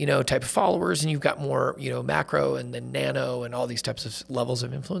 type of followers, and you've got more, macro and then nano and all these types of levels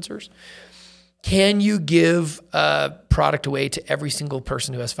of influencers. Can you give a product away to every single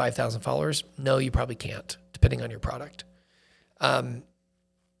person who has 5,000 followers? No, you probably can't, depending on your product.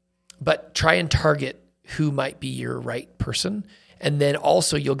 But try and target who might be your right person. And then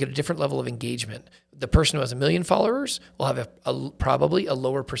also you'll get a different level of engagement. The person who has 1 million followers will have probably a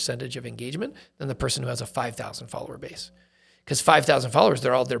lower percentage of engagement than the person who has a 5,000 follower base. Because 5,000 followers,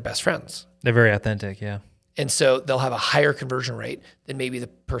 they're all their best friends. They're very authentic, yeah. And so they'll have a higher conversion rate than maybe the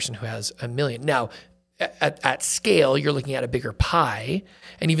person who has 1 million. Now, at scale, you're looking at a bigger pie.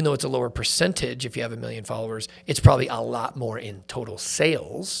 And even though it's a lower percentage, if you have 1 million followers, it's probably a lot more in total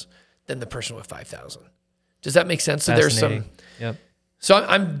sales than the person with 5,000. Does that make sense? So there's some. Yep. So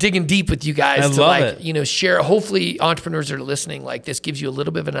I'm digging deep with you guys to love it. Share. Hopefully entrepreneurs that are listening, this gives you a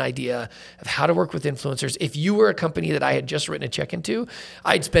little bit of an idea of how to work with influencers. If you were a company that I had just written a check into,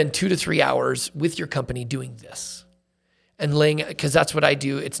 I'd spend 2 to 3 hours with your company doing this and because that's what I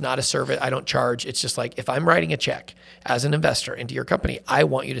do. It's not a service. I don't charge. It's just if I'm writing a check as an investor into your company, I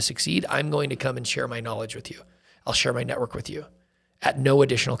want you to succeed. I'm going to come and share my knowledge with you. I'll share my network with you at no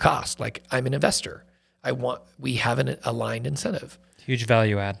additional cost. I'm an investor. We have an aligned incentive. Huge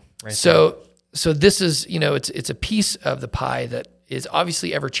value add, right? So this is, it's a piece of the pie that is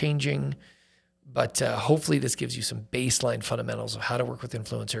obviously ever changing, but hopefully this gives you some baseline fundamentals of how to work with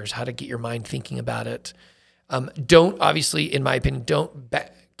influencers, how to get your mind thinking about it. Don't, obviously, in my opinion,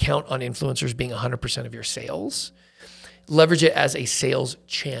 count on influencers being 100% of your sales. Leverage it as a sales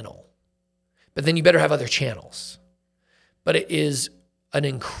channel, but then you better have other channels. But it is an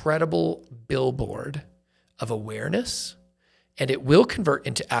incredible billboard of awareness, and it will convert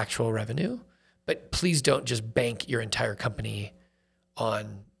into actual revenue, but please don't just bank your entire company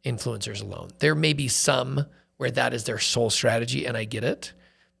on influencers alone. There may be some where that is their sole strategy, and I get it,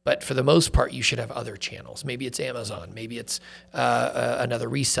 but for the most part, you should have other channels. Maybe it's Amazon, maybe it's another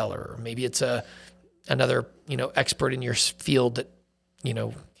reseller, maybe it's another expert in your field that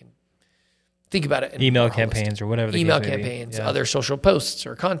can think about it. Email campaigns or whatever. Email campaigns, other social posts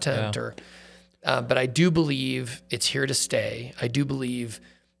or content but I do believe it's here to stay. I do believe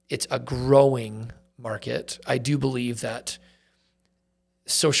it's a growing market. I do believe that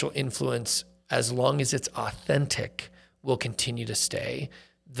social influence, as long as it's authentic, will continue to stay.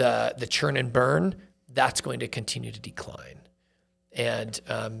 The churn and burn, that's going to continue to decline. And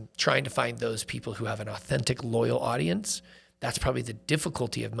trying to find those people who have an authentic, loyal audience, that's probably the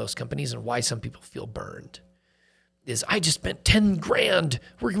difficulty of most companies and why some people feel burned. Is I just spent 10 grand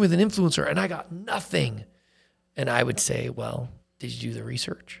working with an influencer and I got nothing. And I would say, well, did you do the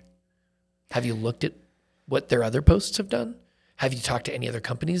research? Have you looked at what their other posts have done? Have you talked to any other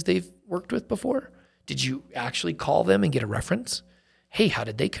companies they've worked with before? Did you actually call them and get a reference? Hey, how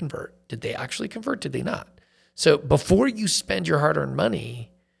did they convert? Did they actually convert? Did they not? So before you spend your hard-earned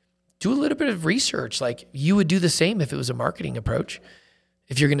money, do a little bit of research. You would do the same if it was a marketing approach.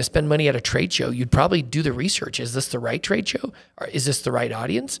 If you're going to spend money at a trade show, you'd probably do the research. Is this the right trade show? Or is this the right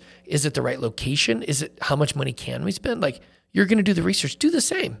audience? Is it the right location? Is it how much money can we spend? You're going to do the research. Do the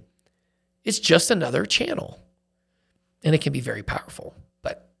same. It's just another channel. And it can be very powerful,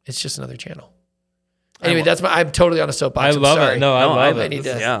 but it's just another channel. Anyway, I'm totally on a soapbox. I I'm love sorry. it. No, I love I it. need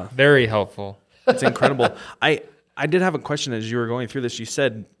to. Yeah, Very helpful. it's incredible. I did have a question as you were going through this. You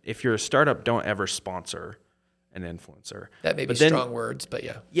said if you're a startup, don't ever sponsor an influencer. That may be But then- strong words, but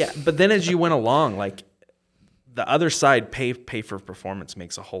yeah. Yeah, but then as you went along, like the other side, pay for performance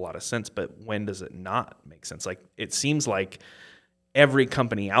makes a whole lot of sense. But when does it not make sense? Like it seems like every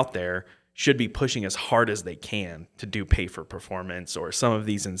company out there should be pushing as hard as they can to do pay for performance or some of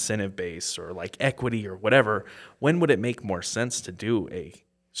these incentive based or like equity or whatever. When would it make more sense to do a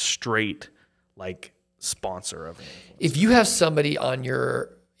straight like sponsor of an influencer? If you have somebody in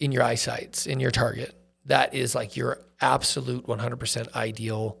your eyesights, in your target, that is like your absolute 100%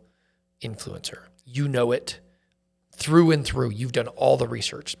 ideal influencer. You know it through and through. You've done all the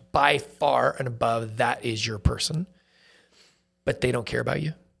research. By far and above, that is your person. But they don't care about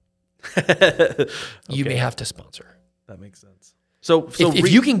you. You may have to sponsor. That makes sense. So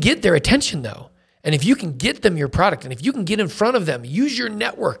if you can get their attention though, and if you can get them your product, and if you can get in front of them, use your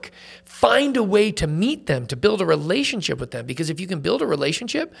network, find a way to meet them, to build a relationship with them. Because if you can build a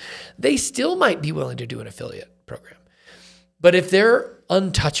relationship, they still might be willing to do an affiliate program. But if they're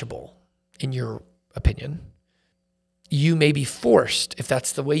untouchable, in your opinion, you may be forced, if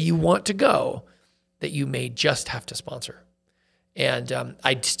that's the way you want to go, that you may just have to sponsor. And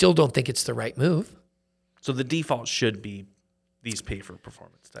I still don't think it's the right move. So the default should be these pay for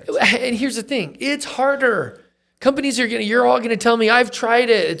performance types. And here's the thing, it's harder. Companies you're all gonna tell me, I've tried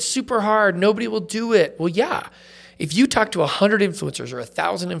it, it's super hard, nobody will do it. Well, yeah. If you talk to 100 influencers or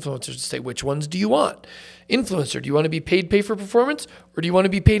 1,000 influencers and say, which ones do you want? Influencer, do you want to be paid pay for performance or do you want to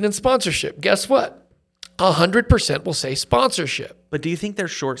be paid in sponsorship? Guess what? 100% will say sponsorship. But do you think they're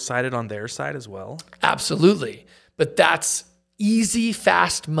short-sighted on their side as well? Absolutely. But that's easy,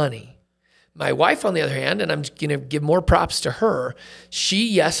 fast money. My wife, on the other hand, and I'm going to give more props to her, she,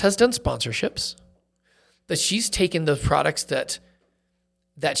 yes, has done sponsorships, but she's taken those products that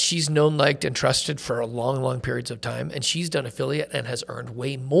she's known, liked, and trusted for a long, long periods of time, and she's done affiliate and has earned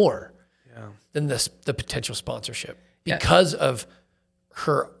way more than the potential sponsorship because of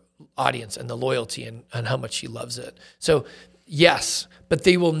her audience and the loyalty and how much she loves it. So yes, but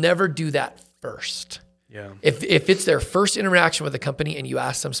they will never do that first. Yeah. If it's their first interaction with a company and you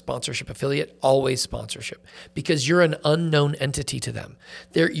ask them sponsorship affiliate, always sponsorship, because you're an unknown entity to them.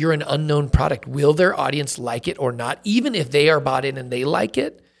 You're an unknown product. Will their audience like it or not? Even if they are bought in and they like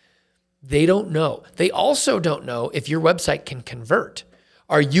it, they don't know. They also don't know if your website can convert.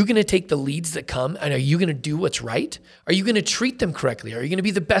 Are you going to take the leads that come and are you going to do what's right? Are you going to treat them correctly? Are you going to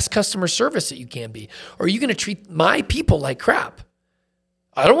be the best customer service that you can be? Or are you going to treat my people like crap?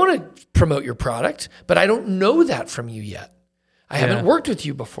 I don't want to promote your product, but I don't know that from you yet. I haven't worked with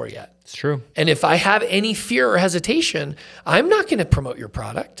you before yet. It's true. And if I have any fear or hesitation, I'm not going to promote your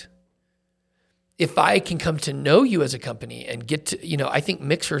product. If I can come to know you as a company and get to, I think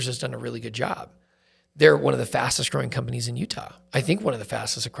Mixers has done a really good job. They're one of the fastest growing companies in Utah. I think one of the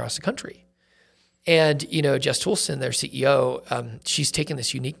fastest across the country. And, Jess Toulson, their CEO, she's taken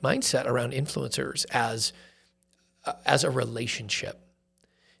this unique mindset around influencers as a relationship.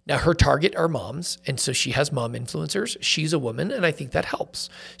 Now, her target are moms, and so she has mom influencers. She's a woman, and I think that helps.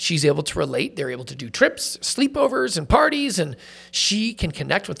 She's able to relate. They're able to do trips, sleepovers, and parties, and she can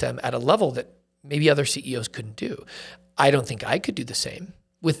connect with them at a level that maybe other CEOs couldn't do. I don't think I could do the same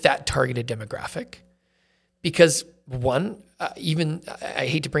with that targeted demographic because, one, I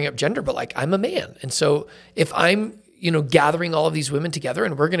hate to bring up gender, but I'm a man. And so if I'm gathering all of these women together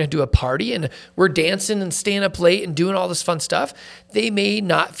and we're going to do a party and we're dancing and staying up late and doing all this fun stuff, they may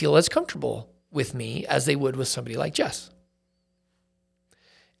not feel as comfortable with me as they would with somebody like Jess.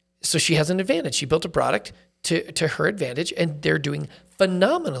 So she has an advantage. She built a product to her advantage and they're doing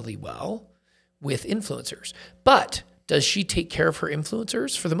phenomenally well with influencers. But does she take care of her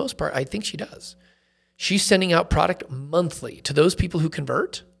influencers? For the most part, I think she does. She's sending out product monthly to those people who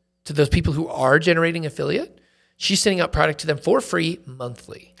convert, to those people who are generating affiliate. She's sending out product to them for free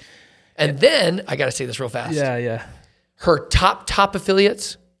monthly. And then, I got to say this real fast. Yeah. Her top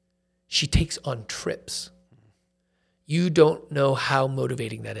affiliates, she takes on trips. You don't know how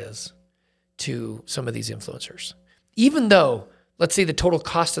motivating that is to some of these influencers. Even though, let's say the total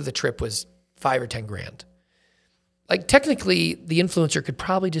cost of the trip was $5 or $10 grand. Technically, the influencer could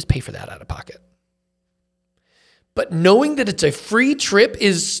probably just pay for that out of pocket. But knowing that it's a free trip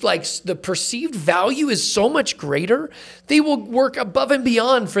is the perceived value is so much greater, they will work above and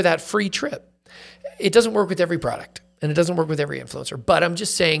beyond for that free trip. It doesn't work with every product and it doesn't work with every influencer, but I'm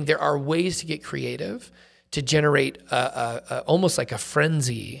just saying there are ways to get creative to generate almost like a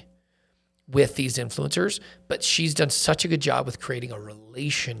frenzy with these influencers, but she's done such a good job with creating a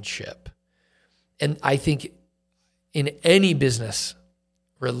relationship. And I think in any business,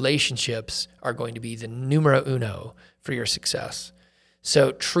 relationships are going to be the numero uno for your success.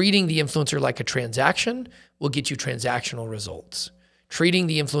 So treating the influencer like a transaction will get you transactional results. Treating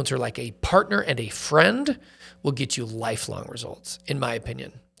the influencer like a partner and a friend will get you lifelong results, in my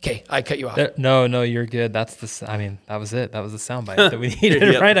opinion. Okay, I cut you off. No, you're good. That was it. That was the soundbite that we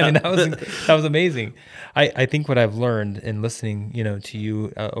needed, right? I mean, that was amazing. I think what I've learned in listening, to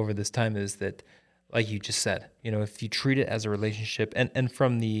you over this time is that, like you just said, if you treat it as a relationship, and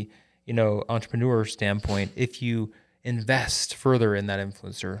from the entrepreneur standpoint, if you invest further in that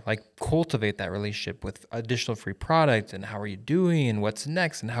influencer, like cultivate that relationship with additional free product and how are you doing and what's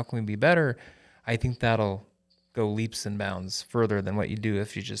next and how can we be better, I think that'll go leaps and bounds further than what you do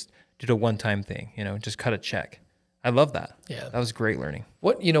if you just did a one-time thing, just cut a check. I love that. Yeah. That was great learning.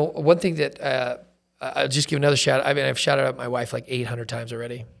 One thing that I'll just give another shout. I mean, I've shouted out my wife like 800 times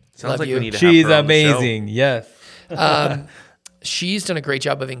already. Sounds Love like you. we need to She's have her on the show. amazing. Yes. She's done a great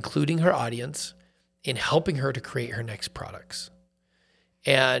job of including her audience in helping her to create her next products.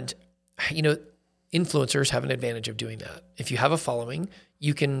 And, influencers have an advantage of doing that. If you have a following,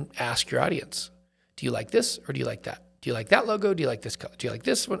 you can ask your audience, do you like this or do you like that? Do you like that logo? Do you like this color? Do you like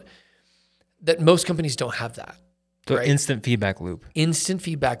this one? That most companies don't have that. So right? instant feedback loop. Instant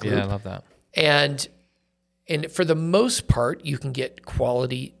feedback loop. Yeah, I love that. And for the most part, you can get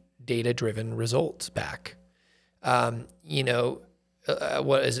quality data-driven results back. What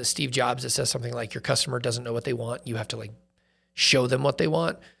is it? Steve Jobs that says something like, your customer doesn't know what they want. You have to show them what they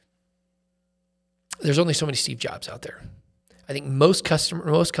want. There's only so many Steve Jobs out there. I think most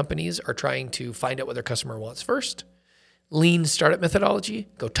companies are trying to find out what their customer wants first. Lean startup methodology,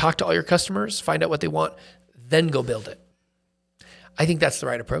 go talk to all your customers, find out what they want, then go build it. I think that's the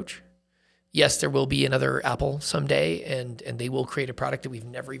right approach. Yes, there will be another Apple someday, and they will create a product that we've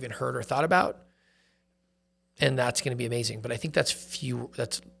never even heard or thought about. And that's going to be amazing. But I think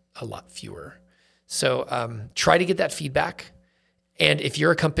that's a lot fewer. So try to get that feedback. And if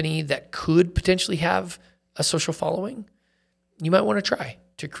you're a company that could potentially have a social following, you might want to try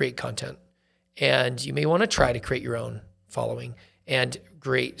to create content. And you may want to try to create your own following and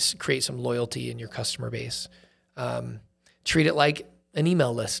create some loyalty in your customer base. Treat it like an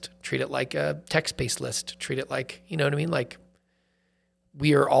email list. Treat it like a text-based list. Treat it like, you know what I mean? Like,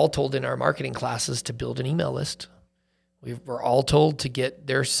 we are all told in our marketing classes to build an email list. We're all told to get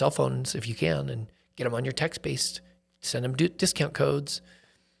their cell phones if you can and get them on your text-based, send them discount codes.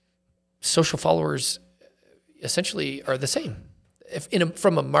 Social followers essentially are the same.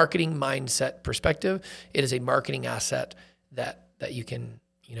 From a marketing mindset perspective, it is a marketing asset that you can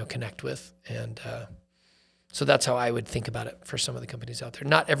connect with. And so that's how I would think about it for some of the companies out there.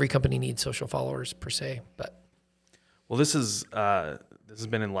 Not every company needs social followers per se, but. Well, this has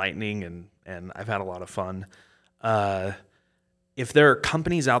been enlightening, and I've had a lot of fun. If there are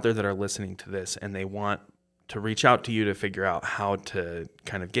companies out there that are listening to this and they want to reach out to you to figure out how to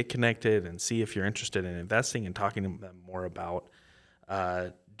kind of get connected and see if you're interested in investing and talking to them more about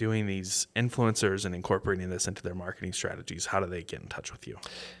doing these influencers and incorporating this into their marketing strategies, how do they get in touch with you?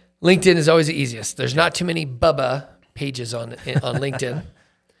 LinkedIn is always the easiest. There's not too many Bubba pages on LinkedIn.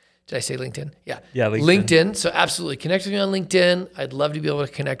 Did I say LinkedIn? Yeah. Yeah, LinkedIn. So absolutely connect with me on LinkedIn. I'd love to be able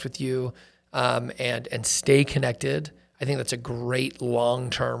to connect with you and stay connected. I think that's a great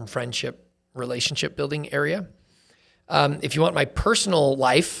long-term relationship building area. If you want my personal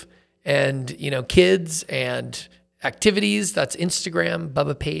life and, kids and activities, that's Instagram,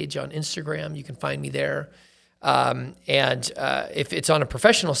 Bubba page on Instagram. You can find me there. And if it's on a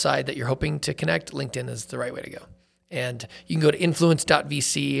professional side that you're hoping to connect, LinkedIn is the right way to go. And you can go to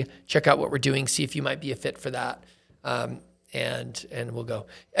influence.vc, check out what we're doing, see if you might be a fit for that. And we'll go.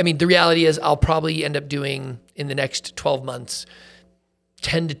 I mean, the reality is I'll probably end up doing in the next 12 months,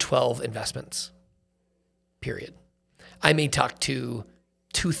 10 to 12 investments, period. I may talk to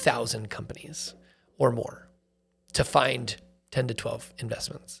 2,000 companies or more to find 10 to 12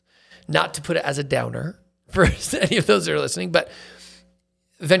 investments. Not to put it as a downer for any of those that are listening, but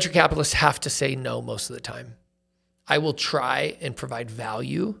venture capitalists have to say no most of the time. I will try and provide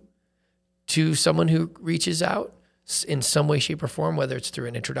value to someone who reaches out in some way, shape, or form, whether it's through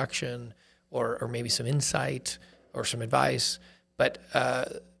an introduction or maybe some insight or some advice. But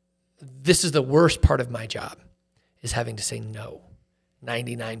this is the worst part of my job, is having to say no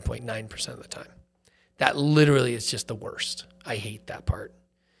 99.9% of the time. That literally is just the worst. I hate that part.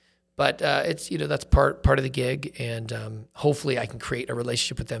 But it's that's part of the gig, and hopefully I can create a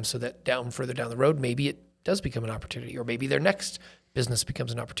relationship with them so that further down the road, maybe it does become an opportunity, or maybe their next business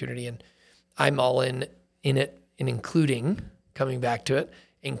becomes an opportunity. And I'm all in it, and including, coming back to it,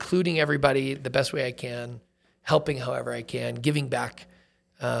 including everybody the best way I can, helping however I can, giving back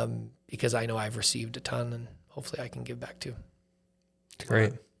because I know I've received a ton and hopefully I can give back too.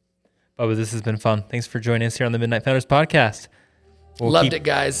 Great. Bubba, this has been fun. Thanks for joining us here on the Midnight Founders podcast. Loved it,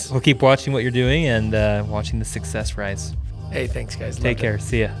 guys. We'll keep watching what you're doing and watching the success rise. Hey, thanks, guys. Take care.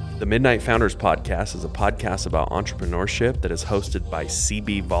 See ya. The Midnight Founders Podcast is a podcast about entrepreneurship that is hosted by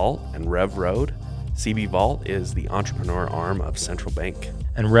CB Vault and Rev Road. CB Vault is the entrepreneur arm of Central Bank.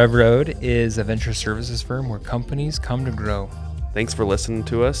 And Rev Road is a venture services firm where companies come to grow. Thanks for listening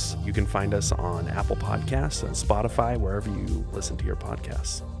to us. You can find us on Apple Podcasts and Spotify, wherever you listen to your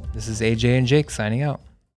podcasts. This is AJ and Jake signing out.